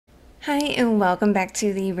Hi and welcome back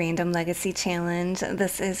to the Random Legacy Challenge.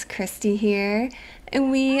 This is Christy here and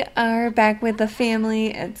we are back with the family.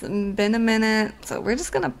 It's been a minute, so we're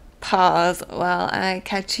just gonna pause while I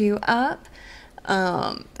catch you up.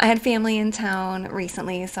 I had family in town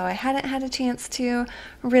recently, so I hadn't had a chance to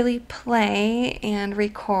really play and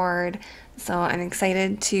record, so I'm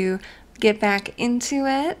excited to get back into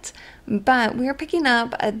it. But we're picking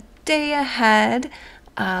up a day ahead.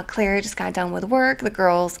 Claire just got done with work. The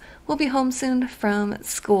girls will be home soon from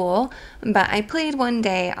school, but I played one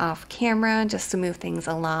day off camera just to move things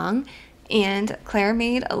along, and Claire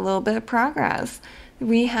made a little bit of progress.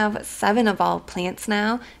 We have 7 evolved plants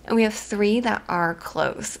now, and we have 3 that are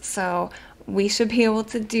close, so we should be able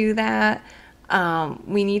to do that.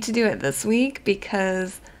 We need to do it this week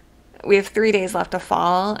because we have 3 days left of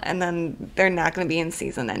fall, and then they're not going to be in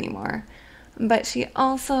season anymore. But she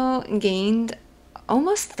also gained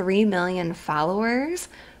almost 3 million followers,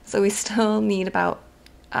 so we still need about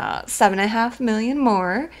 7.5 million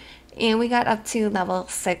more, and we got up to level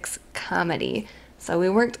 6 comedy. So we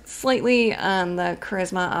worked slightly on the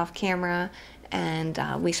charisma off camera, and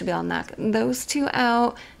we should be able to knock those 2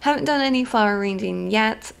 out. Haven't done any flower arranging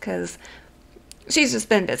yet because she's just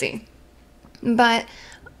been busy. But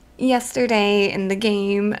yesterday in the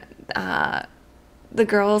game, the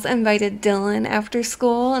girls invited Dylan after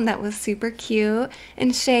school, and that was super cute.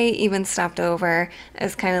 And Shay even stopped over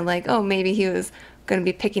as kind of like, oh, maybe he was going to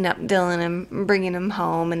be picking up Dylan and bringing him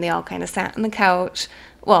home, and they all kind of sat on the couch.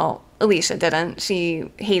 Well, Alicia didn't. She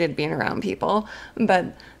hated being around people.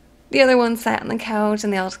 But the other ones sat on the couch,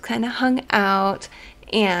 and they all just kind of hung out.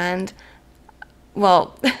 And,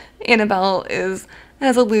 well, Annabelle has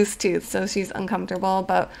a loose tooth, so she's uncomfortable.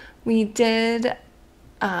 But we did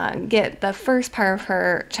get the first part of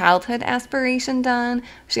her childhood aspiration done.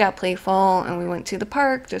 She got playful, and we went to the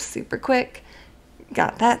park just super quick.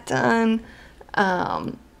 Got that done.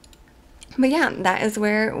 But yeah, that is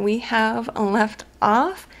where we have left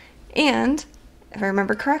off. And if I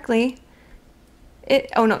remember correctly,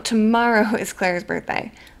 tomorrow is Claire's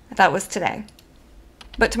birthday. I thought it was today.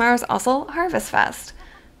 But tomorrow's also Harvest Fest.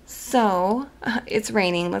 So it's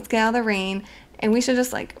raining. Let's get out of the rain. And we should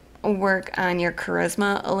just work on your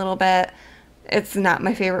charisma a little bit. It's not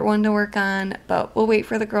my favorite one to work on, but we'll wait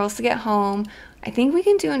for the girls to get home. I think we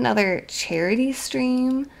can do another charity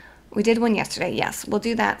stream. We did one yesterday. Yes, we'll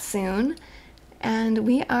do that soon. And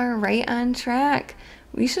we are right on track.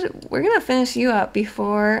 We're gonna finish you up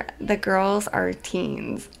before the girls are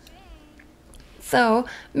teens. So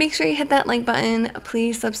make sure you hit that like button.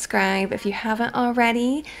 Please subscribe if you haven't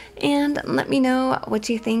already, and let me know what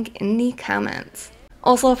you think in the comments.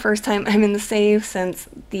 Also, first time I'm in the save since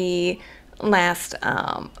the last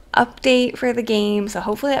update for the game, so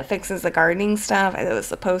hopefully that fixes the gardening stuff as it was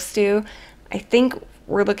supposed to. I think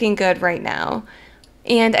we're looking good right now.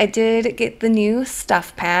 And I did get the new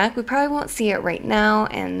stuff pack. We probably won't see it right now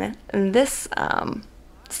in this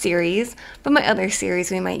series, but my other series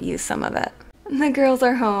we might use some of it. The girls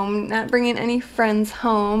are home, not bringing any friends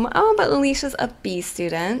home. Oh, but Alicia's a B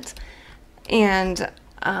student. And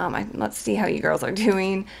let's see how you girls are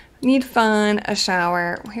doing. Need fun, a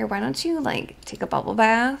shower. Here, why don't you take a bubble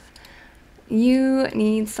bath? You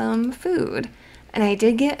need some food. And I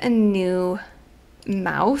did get a new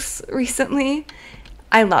mouse recently.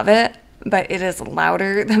 I love it, but it is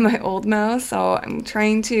louder than my old mouse, so I'm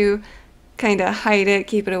trying to kind of hide it,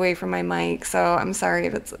 keep it away from my mic, so I'm sorry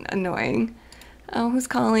if it's annoying. Oh, who's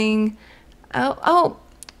calling? Oh,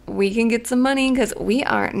 we can get some money because we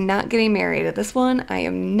are not getting married at this one. I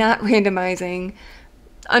am not randomizing.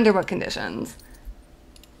 Under what conditions?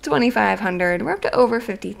 2,500. We're up to over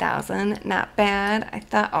 50,000. Not bad. I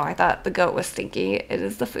thought the goat was stinky. It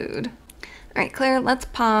is the food. All right, Claire, let's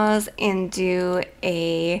pause and do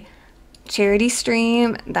a charity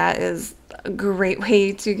stream. That is a great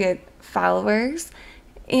way to get followers.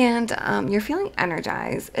 And you're feeling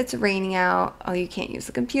energized. It's raining out. Oh, you can't use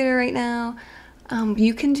the computer right now.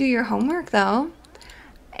 You can do your homework though.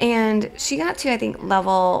 And she got to, I think,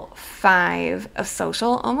 level 5 of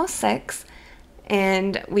social, almost 6.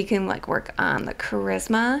 And we can work on the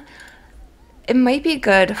charisma. It might be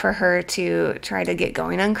good for her to try to get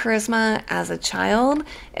going on charisma as a child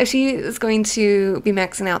if she is going to be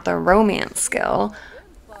maxing out the romance skill.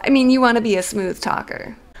 I mean, you want to be a smooth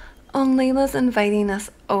talker. Oh, Layla's inviting us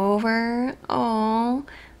over. Oh,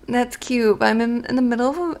 that's cute, but I'm in the middle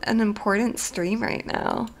of an important stream right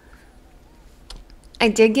now. I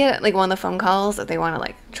did get one of the phone calls that they want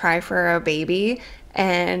to try for a baby,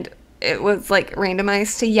 and it was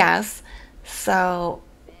randomized to yes. So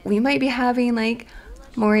we might be having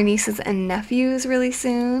more nieces and nephews really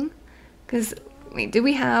soon, because Wait, did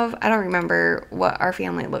we have? I don't remember what our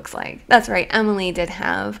family looks like. That's right, Emily did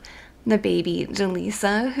have the baby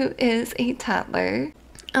Jaleesa, who is a toddler.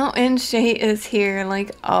 Oh, and Shay is here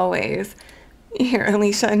like always. Here,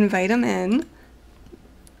 Alicia, invite him in.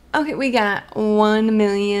 Okay, we got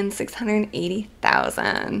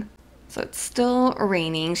 1,680,000. So it's still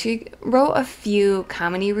raining. She wrote a few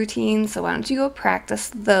comedy routines, so why don't you go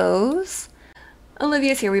practice those?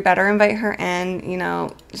 Olivia's here. We better invite her in. You know,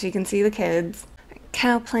 she can see the kids.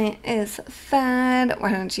 Cow plant is fed.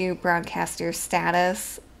 Why don't you broadcast your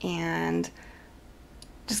status and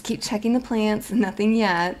just keep checking the plants. Nothing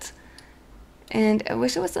yet. And I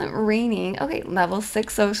wish it wasn't raining. Okay, level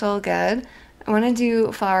 6 social, good. I want to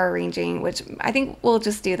do flower arranging, which I think we'll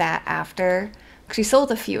just do that after. She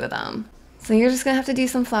sold a few of them. So you're just going to have to do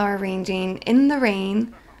some flower arranging in the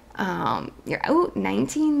rain. You're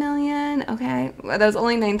 19 million. Okay. Well, that's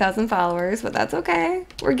only 9,000 followers, but that's okay.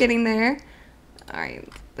 We're getting there. All right.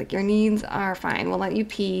 Like your needs are fine. We'll let you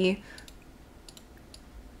pee.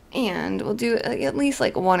 And we'll do at least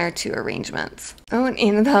like 1 or 2 arrangements. Oh, and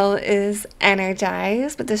Annabelle is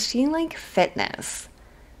energized, but does she like fitness?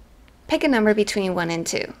 Pick a number between 1 and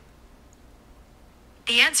 2.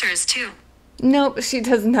 The answer is 2. Nope, she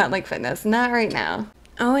does not like fitness. Not right now.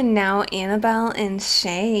 Oh, and now Annabelle and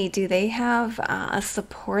Shay, do they have a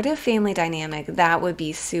supportive family dynamic? That would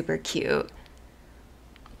be super cute.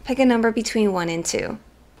 Pick a number between 1 and 2.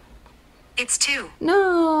 It's 2.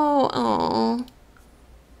 No. Oh.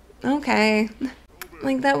 Okay.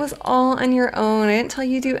 Like, that was all on your own. I didn't tell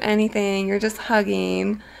you to do anything. You're just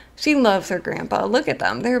hugging. She loves her grandpa. Look at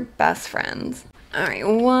them. They're best friends. All right,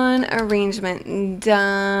 1 arrangement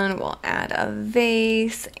done. We'll add a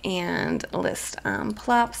vase and list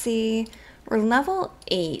Plopsy. We're level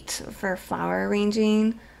 8 for flower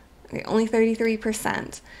arranging. Okay, only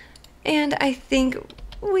 33%. And I think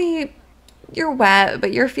you're wet,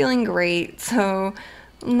 but you're feeling great. So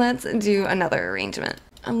let's do another arrangement.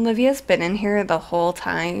 Olivia's been in here the whole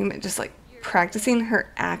time, just like practicing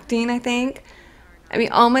her acting, I think. I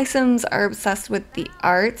mean, all my Sims are obsessed with the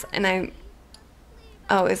arts, and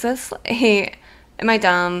oh, is this am I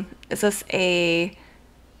dumb? Is this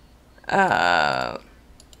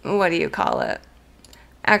what do you call it?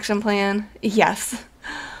 Action plan? Yes.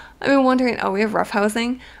 I've been wondering, oh, we have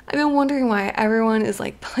roughhousing. I've been wondering why everyone is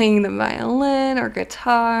like playing the violin or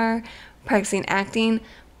guitar, practicing acting.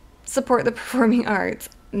 Support the performing arts.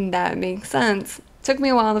 That makes sense. Took me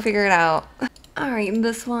a while to figure it out. Alright,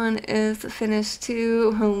 this one is finished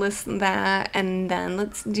too. We'll list that, and then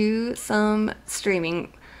let's do some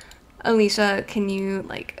streaming. Alicia, can you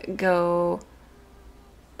like go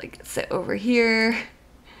sit over here?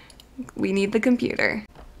 We need the computer.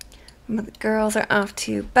 The girls are off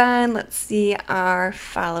to bed. Let's see our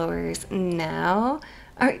followers now.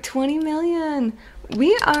 Alright, 20 million.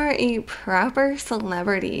 We are a proper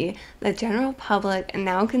celebrity. The general public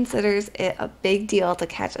now considers it a big deal to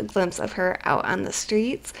catch a glimpse of her out on the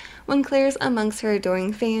streets. When Claire's amongst her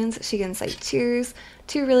adoring fans, she can cite cheers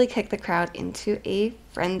to really kick the crowd into a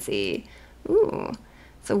frenzy. Ooh,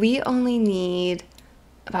 so we only need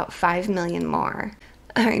about 5 million more.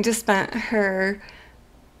 I just spent her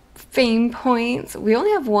fame points. We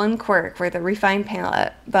only have 1 quirk for the refined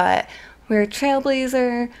palette, but we're a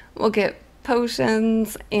trailblazer. We'll get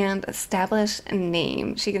potions and establish a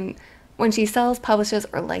name. She can, when she sells, publishes,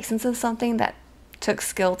 or licenses something that took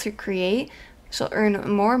skill to create, she'll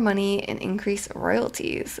earn more money and increase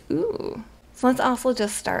royalties. Ooh. So let's also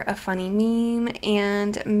just start a funny meme,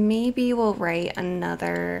 and maybe we'll write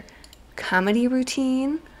another comedy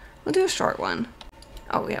routine. We'll do a short one.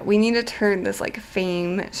 Oh yeah, we need to turn this like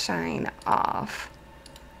fame shine off.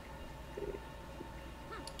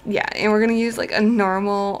 Yeah, and we're gonna use like a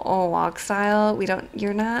normal walk style. You're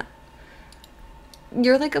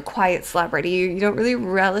like a quiet celebrity. You don't really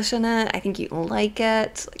relish in it. I think you like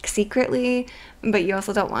it, like secretly, but you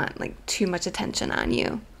also don't want like too much attention on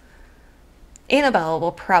you. Annabelle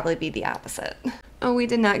will probably be the opposite. Oh, we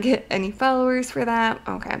did not get any followers for that.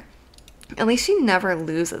 Okay. At least she never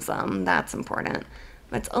loses them. That's important.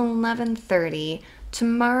 It's 11:30.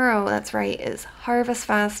 Tomorrow, that's right, is Harvest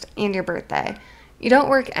Fest and your birthday. You don't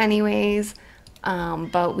work anyways,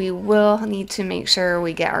 but we will need to make sure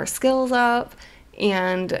we get our skills up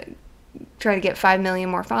and try to get 5 million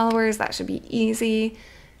more followers. That should be easy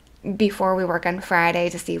before we work on Friday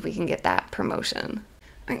to see if we can get that promotion.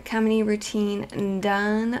 All right, comedy routine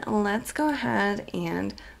done. Let's go ahead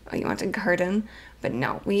and, oh, you want to garden? But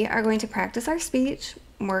no, we are going to practice our speech,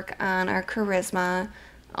 work on our charisma.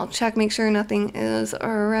 I'll check, make sure nothing is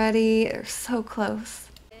ready. They're so close.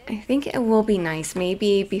 I think it will be nice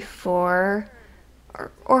maybe before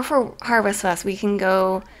or for Harvest Fest, we can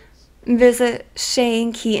go visit Shay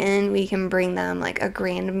and Keaton. We can bring them like a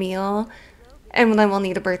grand meal. And then we'll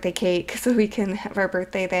need a birthday cake so we can have our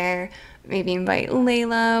birthday there. Maybe invite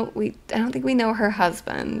Layla. I don't think we know her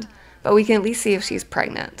husband, but we can at least see if she's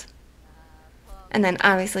pregnant. And then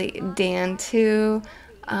obviously Dan too.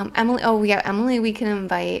 Emily. Oh yeah, Emily. We can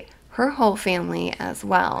invite her whole family as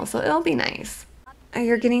well, so it'll be nice.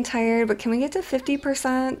 You're getting tired, but can we get to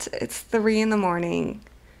 50%? It's 3 in the morning,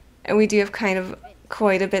 and we do have kind of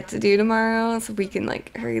quite a bit to do tomorrow, so we can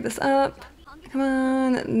like hurry this up. Come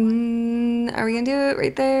on. Are we gonna do it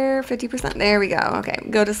right there? 50%. There we go. Okay,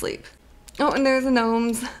 go to sleep. Oh, and there's the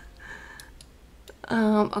gnomes.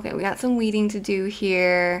 Okay, we got some weeding to do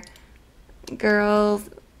here. Girls,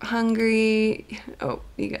 hungry. Oh,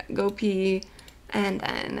 you got go pee. And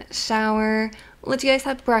then shower. Let you guys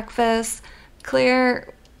have breakfast.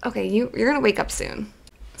 Claire, okay, you're gonna wake up soon.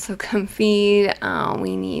 So come feed.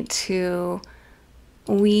 We need to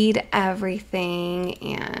weed everything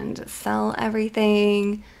and sell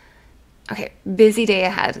everything. Okay, busy day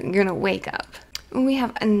ahead. You're gonna wake up. We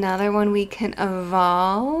have another one we can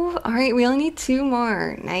evolve. All right, we only need 2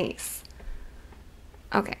 more. Nice.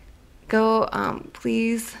 Okay, go,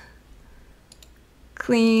 please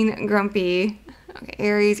clean Grumpy. Okay,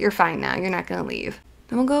 Aries, you're fine now. You're not gonna leave.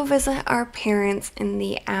 Then we'll go visit our parents in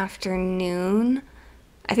the afternoon.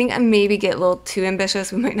 I think I maybe get a little too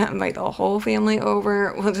ambitious. We might not invite the whole family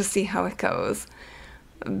over. We'll just see how it goes.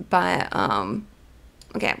 But,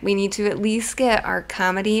 okay, we need to at least get our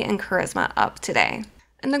comedy and charisma up today.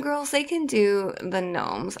 And the girls, they can do the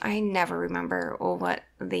gnomes. I never remember what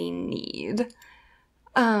they need.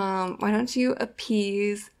 Why don't you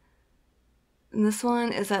appease? And this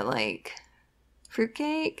one, is that like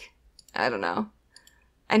fruitcake? I don't know.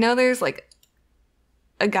 I know there's like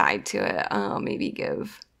a guide to it. Maybe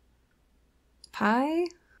give pie?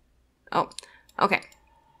 Oh, okay.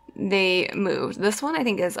 They moved. This one I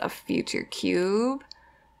think is a future cube.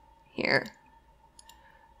 Here.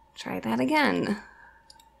 Try that again.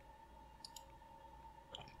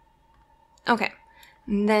 Okay.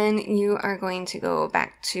 And then you are going to go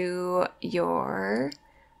back to your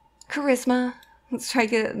charisma. Let's try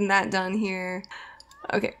getting that done here.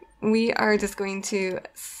 Okay. We are just going to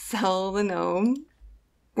sell the gnome.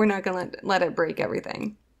 We're not going to let it break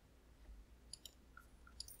everything.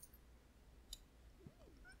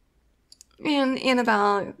 And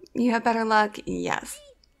Annabelle, you have better luck? Yes.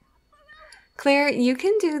 Claire, you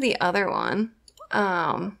can do the other one.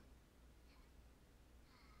 I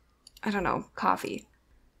don't know, coffee.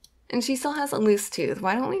 And she still has a loose tooth.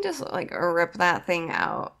 Why don't we just like rip that thing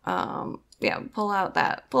out? Yeah, pull out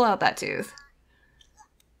that tooth.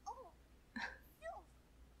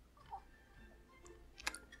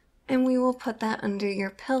 And we will put that under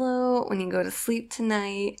your pillow when you go to sleep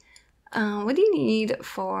tonight. What do you need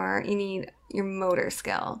for, you need your motor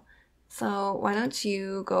skill. So why don't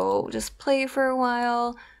you go just play for a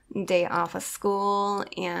while, day off of school,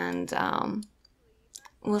 and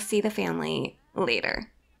we'll see the family later.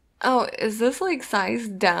 Oh, is this like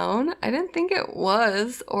sized down? I didn't think it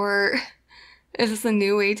was. Or is this a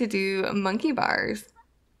new way to do monkey bars?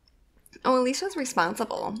 Oh, Alicia's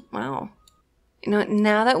responsible. Wow. You know,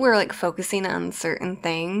 now that we're like focusing on certain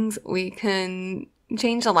things, we can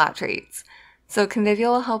change the lab traits. So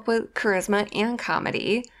convivial will help with charisma and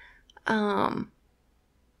comedy. That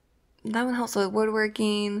one helps with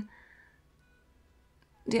woodworking.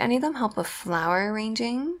 Do any of them help with flower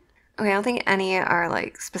arranging? Okay, I don't think any are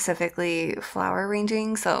like specifically flower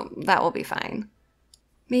arranging, so that will be fine.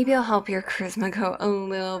 Maybe I'll help your charisma go a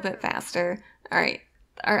little bit faster. All right.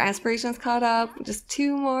 Our aspirations caught up, just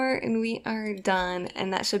 2 more and we are done,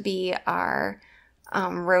 and that should be our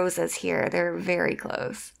roses here. They're very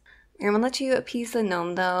close. I'm gonna let you appease the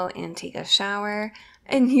gnome though and take a shower,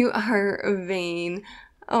 and you are vain.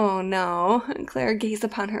 Oh no. Claire gazed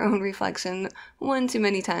upon her own reflection one too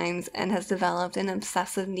many times and has developed an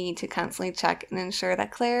obsessive need to constantly check and ensure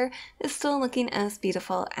that Claire is still looking as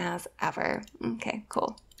beautiful as ever. Okay,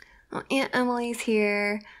 cool. Well, Aunt Emily's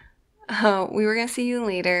here. We were gonna see you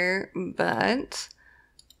later, but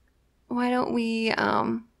why don't we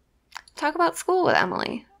talk about school with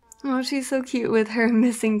Emily? Oh, she's so cute with her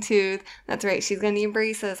missing tooth. That's right, she's gonna need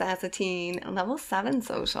braces as a teen. Level 7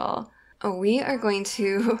 social. Oh, we are going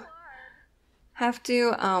to have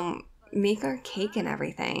to make our cake and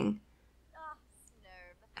everything.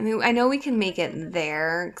 I mean, I know we can make it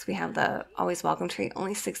there because we have the always welcome trait,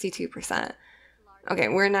 only 62%. Okay,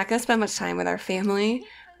 we're not gonna spend much time with our family.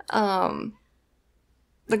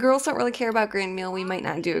 The girls don't really care about grand meal. We might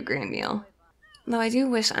not do a grand meal. Though I do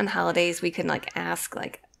wish on holidays we could like ask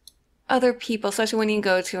like other people, especially when you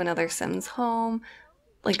go to another Sims home,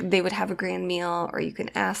 like they would have a grand meal, or you can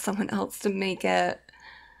ask someone else to make it.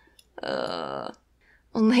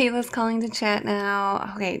 Layla's calling to chat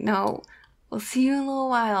now. Okay, no. We'll see you in a little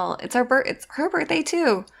while. It's her birthday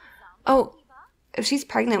too. Oh, if she's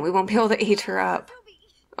pregnant, we won't be able to age her up.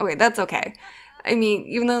 Okay, that's okay. I mean,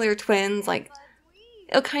 even though they're twins, like,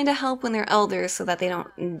 it'll kind of help when they're elders so that they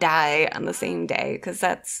don't die on the same day, because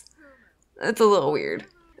that's a little weird.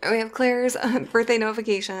 We have Claire's birthday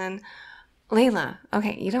notification. Layla,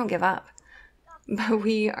 okay, you don't give up. But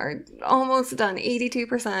we are almost done,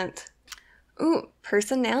 82%. Ooh,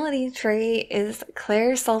 personality trait is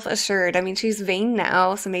Claire self-assured. I mean, she's vain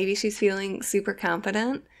now, so maybe she's feeling super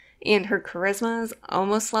confident. And her charisma is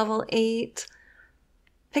almost level 8.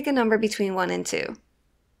 Pick a number between 1 and 2.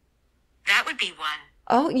 That would be 1.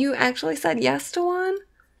 Oh, you actually said yes to 1?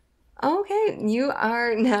 Okay, you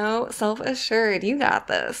are now self-assured. You got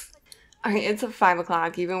this. All right, it's 5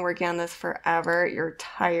 o'clock. You've been working on this forever. You're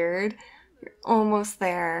tired. You're almost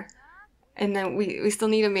there. And then we still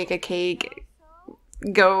need to make a cake.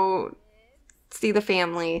 Go see the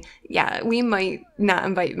family. Yeah, we might not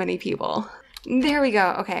invite many people. There we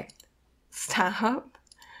go. Okay, stop.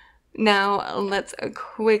 Now let's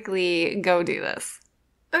quickly go do this.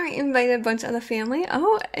 All right, invited a bunch of the family.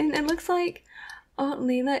 Oh, and it looks like, oh,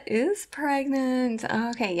 Layla is pregnant.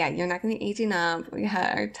 Okay, yeah, you're not going to be aging up. We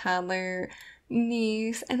had our toddler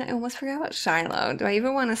niece, and I almost forgot about Shiloh. Do I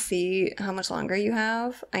even want to see how much longer you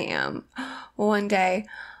have? I am. One day.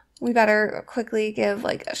 We better quickly give,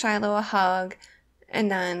 like, Shiloh a hug,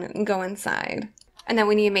 and then go inside. And then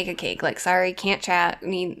we need to make a cake. Like, sorry, can't chat.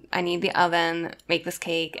 I need the oven, make this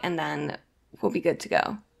cake, and then we'll be good to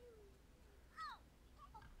go.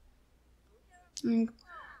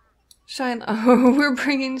 Shiloh, oh, we're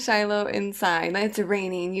bringing Shiloh inside. It's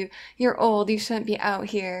raining. You're old. You shouldn't be out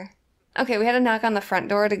here. Okay, we had to knock on the front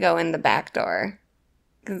door to go in the back door.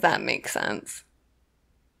 Because that makes sense.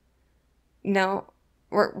 No,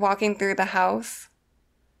 we're walking through the house.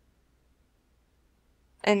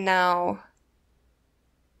 And now,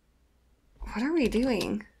 what are we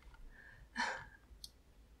doing?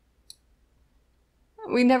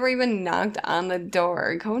 We never even knocked on the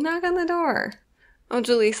door. Go knock on the door. Oh,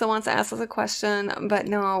 Julissa wants to ask us a question, but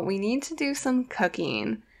no, we need to do some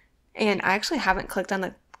cooking. And I actually haven't clicked on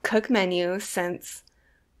the cook menu since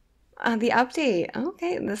the update.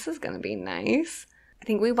 Okay, this is going to be nice. I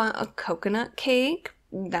think we want a coconut cake.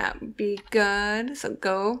 That'd be good. So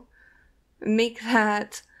go make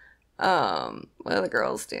that. What are the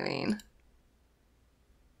girls doing?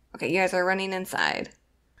 Okay, you guys are running inside.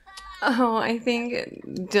 Oh, I think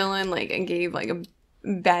Dylan like gave like a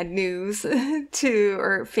bad news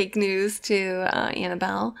or fake news to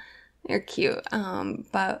Annabelle. They're cute.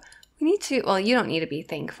 But we need to, well, you don't need to be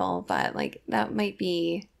thankful, but like that might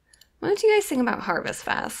be, why don't you guys sing about Harvest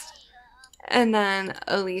Fest? And then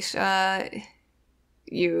Alicia,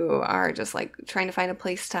 you are just like trying to find a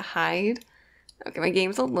place to hide. Okay, my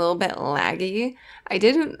game's a little bit laggy. I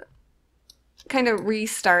did kind of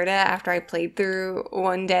restart it after I played through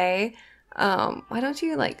one day. Why don't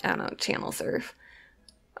you like, I don't know, channel surf?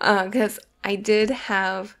 Because I did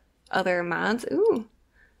have other mods. Ooh.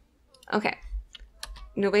 Okay.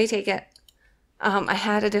 Nobody take it. I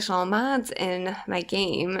had additional mods in my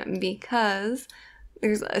game because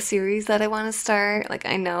there's a series that I want to start. Like,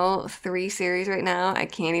 I know 3 series right now I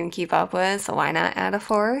can't even keep up with, so why not add a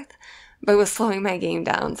 4th? But it was slowing my game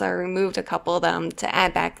down, so I removed a couple of them to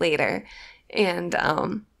add back later. And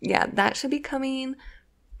yeah, that should be coming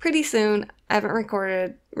pretty soon. I haven't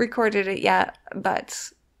recorded it yet,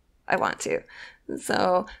 but I want to.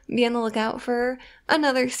 So be on the lookout for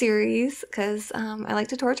another series because I like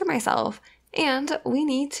to torture myself. And we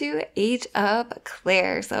need to age up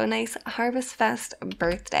Claire. So a nice Harvest Fest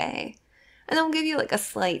birthday. And then we'll give you like a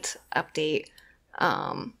slight update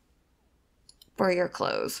for your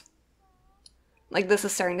clothes. Like this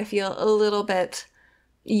is starting to feel a little bit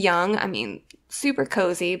young. I mean, super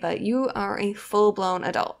cozy, but you are a full-blown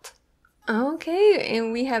adult. Okay,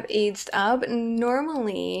 and we have aged up.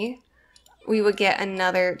 Normally, we would get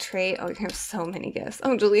another trait. Oh, we have so many gifts.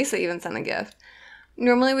 Oh, Julissa even sent a gift.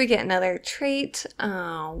 Normally, we get another trait,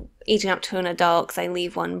 aging up to an adult, because I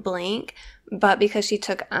leave one blank. But because she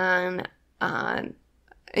took on a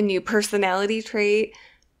new personality trait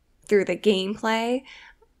through the gameplay,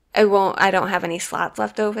 I don't have any slots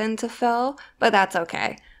left open to fill, but that's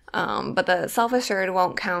okay. But the self-assured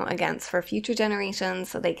won't count against for future generations,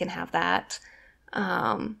 so they can have that.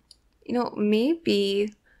 You know,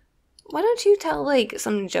 maybe, why don't you tell, like,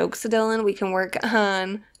 some jokes to Dylan? We can work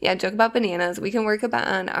on, yeah, joke about bananas. We can work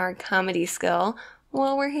on our comedy skill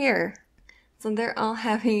while we're here. So they're all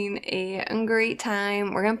having a great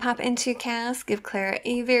time. We're gonna pop into Cass, give Clara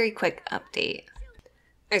a very quick update.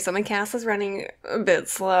 Alright, so my Cass is running a bit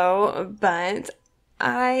slow, but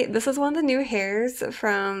this is one of the new hairs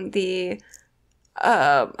from the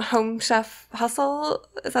Home Chef Hustle.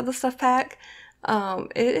 Is that the stuff pack?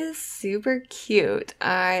 It is super cute.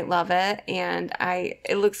 I love it, and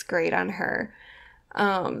it looks great on her.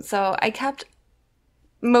 So I kept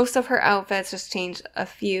most of her outfits, just changed a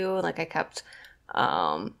few. Like I kept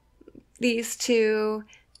these two,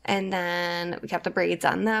 and then we kept the braids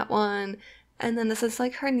on that one. And then this is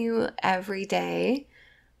like her new everyday.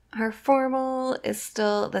 Her formal is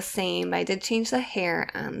still the same, but I did change the hair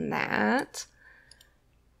on that.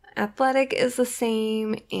 Athletic is the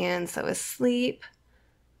same, and so is sleep.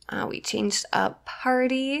 We changed up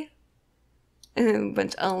party, a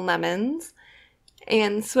bunch of lemons,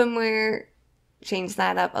 and swimwear, changed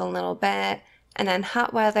that up a little bit. And then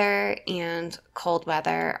hot weather and cold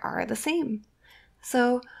weather are the same.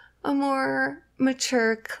 So a more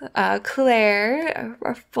mature Claire,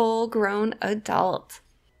 a full-grown adult.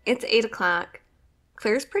 It's 8 o'clock.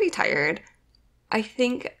 Claire's pretty tired. I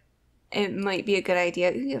think it might be a good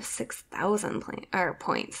idea. Ooh, you have 6,000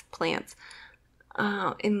 plants.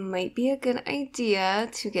 It might be a good idea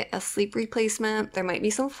to get a sleep replacement. There might be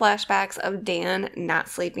some flashbacks of Dan not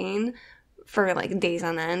sleeping for like days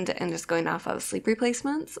on end and just going off of sleep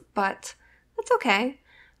replacements, but that's okay.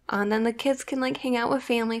 And then the kids can like hang out with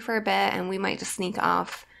family for a bit, and we might just sneak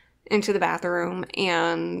off into the bathroom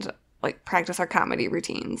and like practice our comedy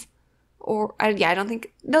routines. Or, yeah, I don't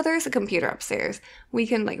think, no, there is a computer upstairs. We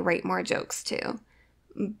can, like, write more jokes, too.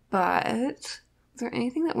 But, is there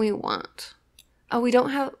anything that we want? Oh, we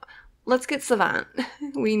don't have, let's get Savant.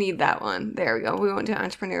 We need that one. There we go. We won't do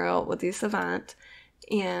entrepreneurial. We'll do Savant.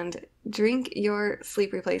 And drink your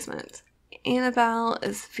sleep replacement. Annabelle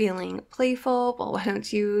is feeling playful. Well, why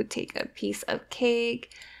don't you take a piece of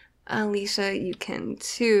cake? Alicia, you can,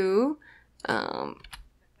 too.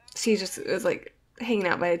 She just is, like, hanging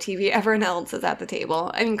out by a TV. Everyone else is at the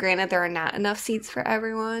table. I mean, granted, there are not enough seats for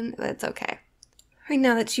everyone, but it's okay. Right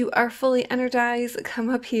now that you are fully energized, come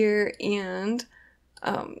up here and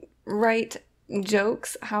write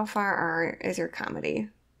jokes. How far is your comedy?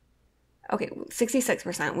 Okay,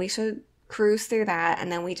 66%. We should cruise through that,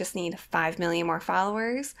 and then we just need 5 million more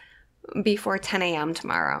followers before 10 a.m.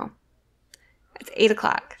 tomorrow. It's 8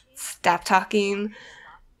 o'clock. Stop talking.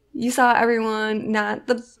 You saw everyone. Not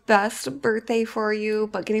the best birthday for you,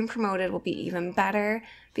 but getting promoted will be even better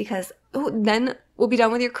because then we'll be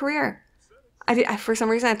done with your career. For some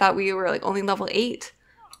reason I thought we were like only level 8,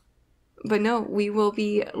 but no, we'll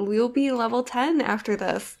be level 10 after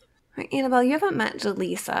this. Right, Annabelle, you haven't met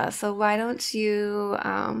Jaleesa, so why don't you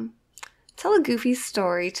tell a goofy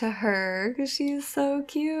story to her because she is so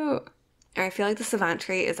cute. And I feel like the Savant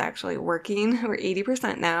trait is actually working. We're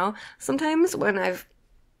 80% now. Sometimes when I've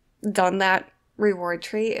done that reward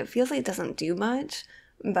trait, it feels like it doesn't do much,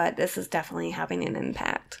 but this is definitely having an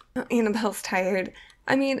impact. Annabelle's tired.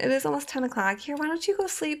 I mean, it is almost 10 o'clock. Here, why don't you go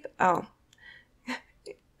sleep? Oh.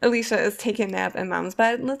 Alicia is taking a nap in Mom's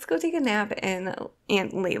bed. Let's go take a nap in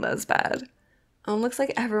Aunt Layla's bed. Oh, looks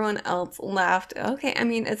like everyone else left. Okay, I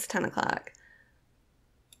mean, it's 10 o'clock.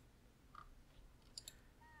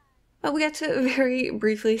 But we get to very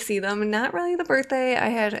briefly see them. Not really the birthday I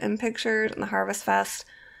had in pictures in the Harvest Fest.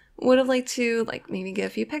 Would have liked to maybe get a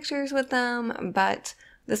few pictures with them, but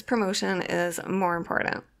this promotion is more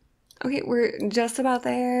important. Okay, we're just about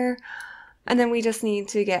there. And then we just need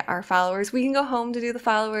to get our followers. We can go home to do the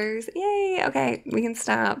followers. Yay! Okay, we can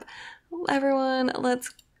stop. Everyone,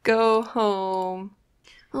 let's go home.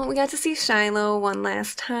 Well, we got to see Shiloh one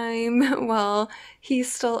last time while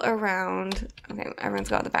he's still around. Okay, everyone's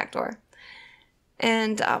go out the back door.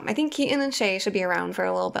 And I think Keaton and Shay should be around for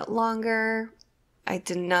a little bit longer. I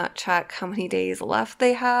did not check how many days left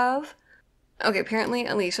they have. Okay, apparently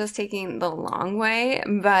Alicia's taking the long way,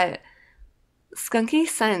 but skunky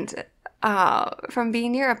scent from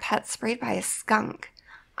being near a pet sprayed by a skunk.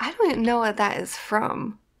 I don't even know what that is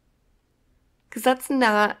from. Because that's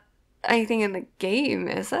not anything in the game,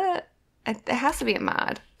 is it? It has to be a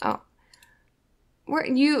mod. Oh.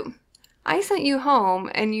 I sent you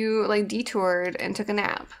home and you detoured and took a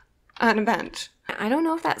nap on a bench. I don't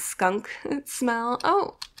know if that skunk smell.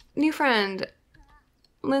 Oh, new friend,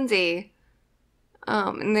 Lindsay.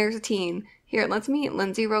 And there's a teen. Here, let's meet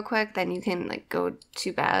Lindsay real quick, then you can go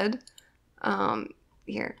to bed.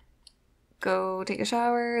 Here. Go take a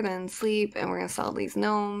shower, then sleep, and we're gonna sell these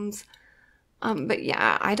gnomes. But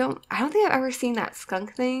yeah, I don't think I've ever seen that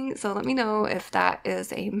skunk thing, so let me know if that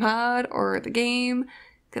is a mod or the game.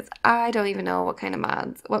 Because I don't even know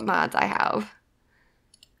what mods I have.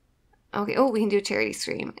 Okay, oh, we can do a charity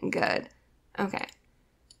stream. Good. Okay.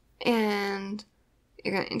 And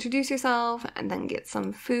you're going to introduce yourself and then get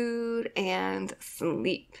some food and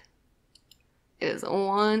sleep. It is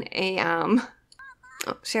 1 a.m.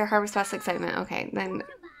 Oh, share Harvest Fest excitement. Okay, then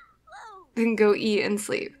go eat and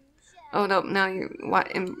sleep. Oh, no, now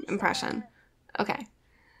what impression? Okay.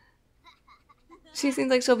 She seems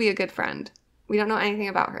like she'll be a good friend. We don't know anything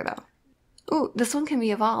about her, though. Ooh, this one can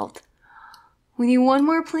be evolved. We need one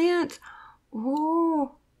more plant.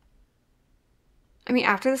 Ooh. I mean,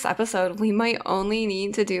 after this episode, we might only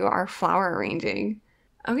need to do our flower arranging.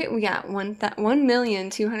 Okay, we got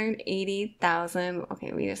 1,280,000.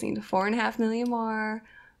 Okay, we just need 4.5 million more.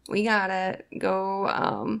 We got it.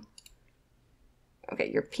 Go, okay,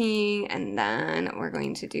 you're peeing, and then we're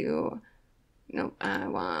going to do, nope, I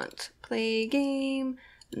want play game.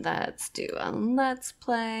 Let's do a let's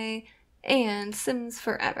play and Sims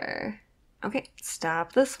Forever. Okay,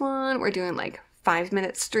 stop this one. We're doing like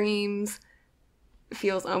 5-minute streams.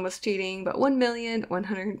 Feels almost cheating, but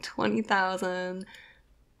 1,120,000.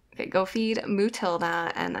 Okay, go feed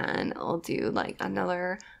Mutilda, and then I'll do like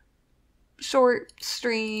another short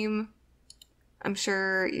stream. I'm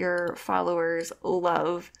sure your followers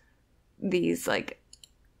love these like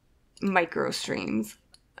micro streams.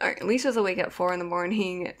 All right, Alicia's awake at 4 in the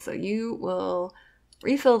morning, so you will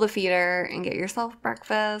refill the feeder and get yourself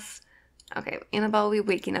breakfast. Okay, Annabelle will be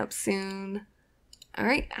waking up soon. All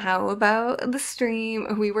right, how about the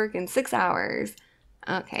stream? We work in 6 hours.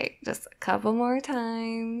 Okay, just a couple more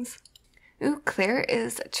times. Ooh, Claire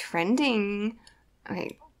is trending.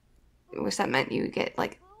 Okay, I wish that meant you get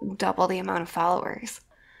like double the amount of followers.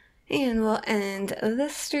 And we'll end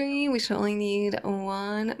this stream. We should only need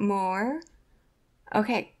one more.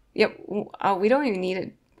 Okay, yep. Oh, we don't even need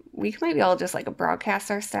it. We might be able to just like broadcast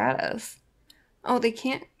our status. Oh, they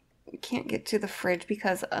can't get to the fridge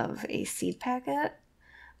because of a seed packet.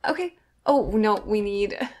 Okay. Oh, no, we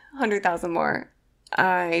need 100,000 more.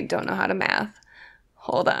 I don't know how to math.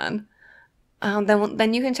 Hold on.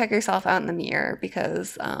 Then you can check yourself out in the mirror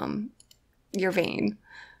because you're vain.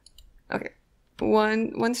 Okay.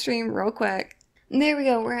 One stream real quick. There we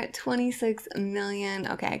go. We're at 26 million.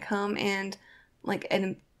 Okay, come and like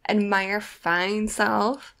admire fine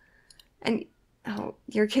self. And oh,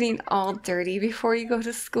 you're getting all dirty before you go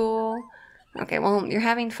to school. Okay, well, you're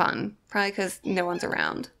having fun. Probably because no one's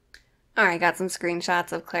around. Alright, got some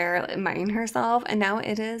screenshots of Claire admiring herself, and now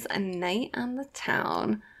it is a night on the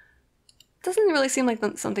town. Doesn't really seem like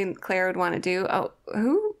something Claire would want to do. Oh,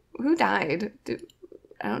 who died?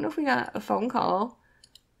 I don't know if we got a phone call.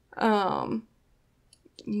 A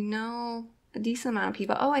decent amount of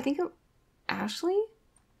people. Oh, I think Ashley?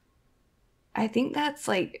 I think that's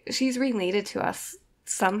like, she's related to us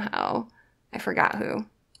somehow. I forgot who.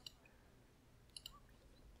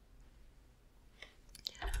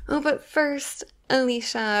 Oh, but first,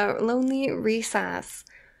 Alicia, Lonely Recess.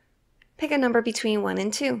 Pick a number between 1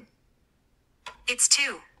 and 2. It's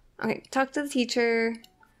 2. Okay, talk to the teacher.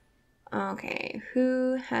 Okay,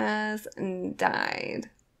 who has died?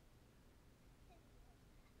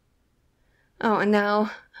 Oh, and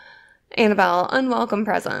now, Annabelle, unwelcome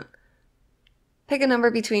present. Pick a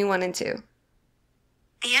number between 1 and 2.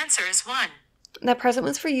 The answer is 1. That present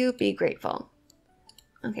was for you. Be grateful.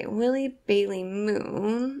 Okay, Willie Bailey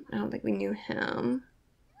Moon. I don't think we knew him.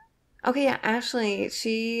 Okay, yeah, Ashley.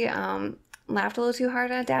 She laughed a little too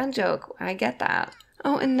hard at a dad joke. I get that.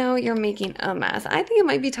 Oh, and now you're making a mess. I think it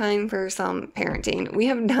might be time for some parenting. We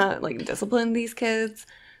have not like disciplined these kids.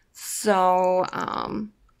 So,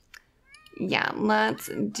 yeah, let's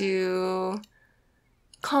do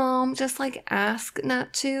calm. Just like ask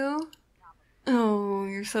not to. Oh,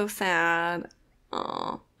 you're so sad.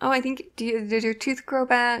 Oh, I think, did your tooth grow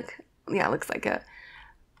back? Yeah, looks like it.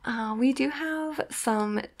 We do have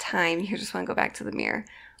some time. You just want to go back to the mirror.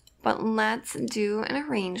 But let's do an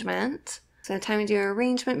arrangement. So time to do an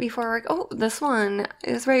arrangement before work. Oh, this one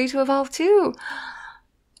is ready to evolve too.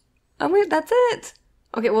 Oh wait, that's it.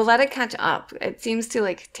 Okay, we'll let it catch up. It seems to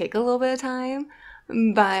like take a little bit of time,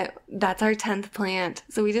 but that's our 10th plant.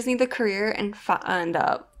 So we just need the career and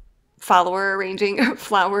follower arranging,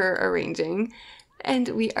 flower arranging. And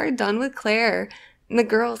we are done with Claire. And the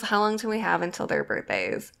girls, how long do we have until their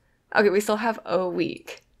birthdays? Okay, we still have a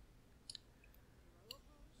week.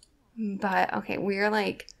 But, okay, we're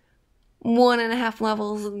like 1.5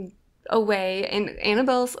 levels away. And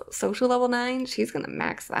Annabelle's social level 9, she's going to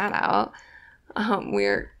max that out.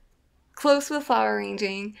 We're close with flower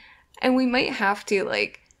arranging. And we might have to,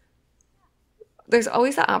 like, there's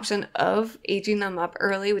always the option of aging them up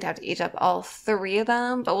early. We'd have to age up all three of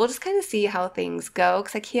them, but we'll just kind of see how things go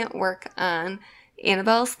because I can't work on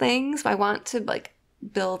Annabelle's things. But I want to like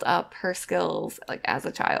build up her skills like as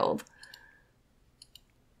a child.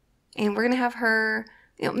 And we're gonna have her,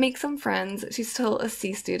 make some friends. She's still a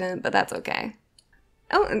C student, but that's okay.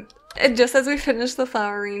 Oh, and just as we finish the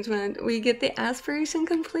flower arrangement, we get the aspiration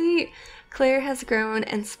complete. Claire has grown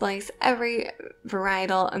and spliced every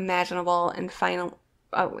varietal imaginable and final.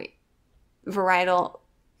 Oh, wait. Varietal.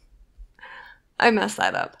 I messed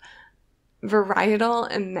that up. Varietal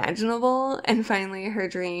imaginable, and finally her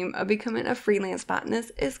dream of becoming a freelance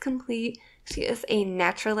botanist is complete. She is a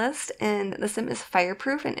naturalist, and the sim is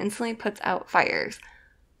fireproof and instantly puts out fires.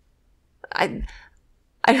 I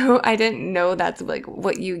didn't know that's like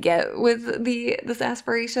what you get with this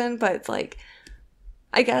aspiration, but it's like,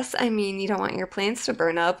 I guess, I mean, you don't want your plants to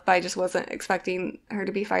burn up, but I just wasn't expecting her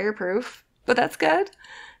to be fireproof, but that's good.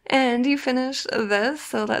 And you finished this,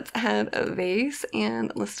 so let's add a vase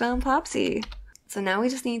and list it on Plopsy. So now we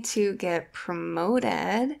just need to get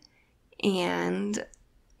promoted, and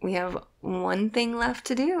we have one thing left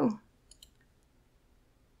to do.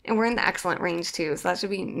 And we're in the excellent range too, so that should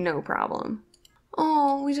be no problem.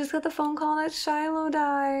 Oh, we just got the phone call that Shiloh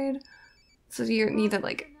died. So you need to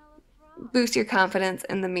like boost your confidence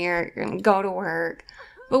in the mirror. You're gonna go to work.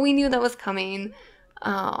 But we knew that was coming.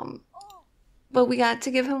 But we got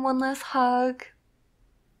to give him one last hug.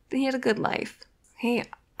 He had a good life. Hey,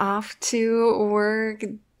 off to work.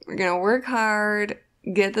 We're gonna work hard,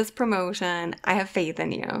 get this promotion. I have faith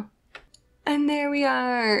in you. And there we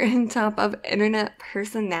are, on top of Internet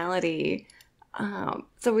Personality.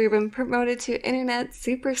 So we've been promoted to Internet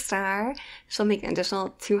Superstar. She'll make an additional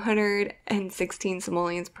 216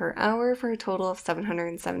 simoleons per hour for a total of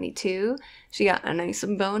 772. She got a nice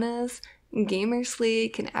bonus. Gamers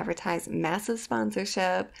League can advertise massive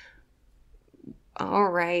sponsorship. All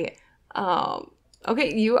right.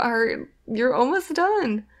 Okay, you're almost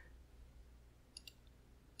done.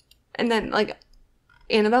 And then like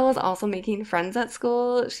Annabelle was also making friends at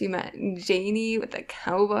school. She met Janie with a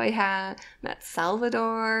cowboy hat, met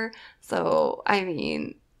Salvador. So, I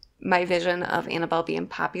mean, my vision of Annabelle being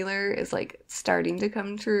popular is like starting to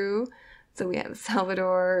come true. So we have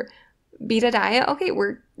Salvador, Beta Diet. Okay,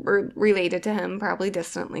 we're related to him, probably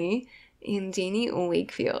distantly. And Janie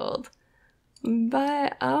Wakefield.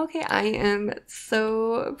 But, okay, I am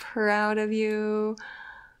so proud of you.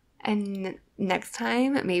 And next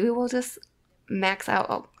time, maybe we'll just max out.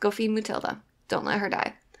 Oh, go feed Matilda. Don't let her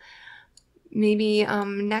die. Maybe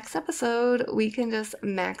next episode we can just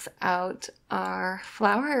max out our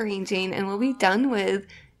flower arranging and we'll be done with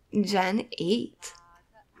Gen 8.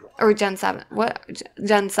 Or Gen 7. What?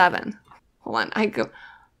 Gen 7. Hold on.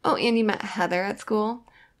 Oh, and you met Heather at school.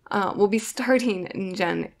 We'll be starting in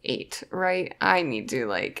Gen 8, right? I need to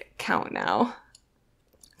like count now.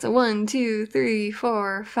 So 1, 2, 3,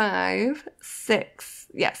 4, 5, 6.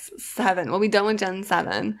 Yes, 7. We'll be done with Gen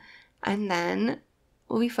 7. And then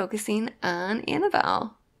we'll be focusing on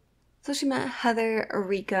Annabelle. So she met Heather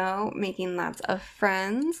Rico, making lots of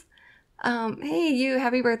friends. Hey, you,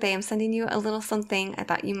 happy birthday. I'm sending you a little something I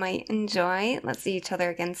thought you might enjoy. Let's see each other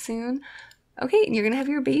again soon. Okay, you're going to have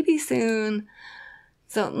your baby soon.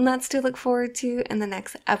 So lots to look forward to in the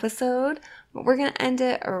next episode. But we're going to end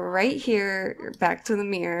it right here. Back to the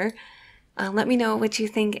mirror. Let me know what you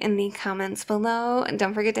think in the comments below. And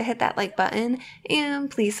don't forget to hit that like button.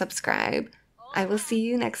 And please subscribe. I will see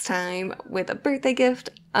you next time with a birthday gift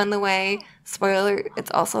on the way. Spoiler,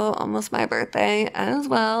 it's also almost my birthday as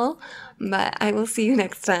well. But I will see you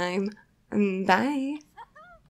next time. Bye.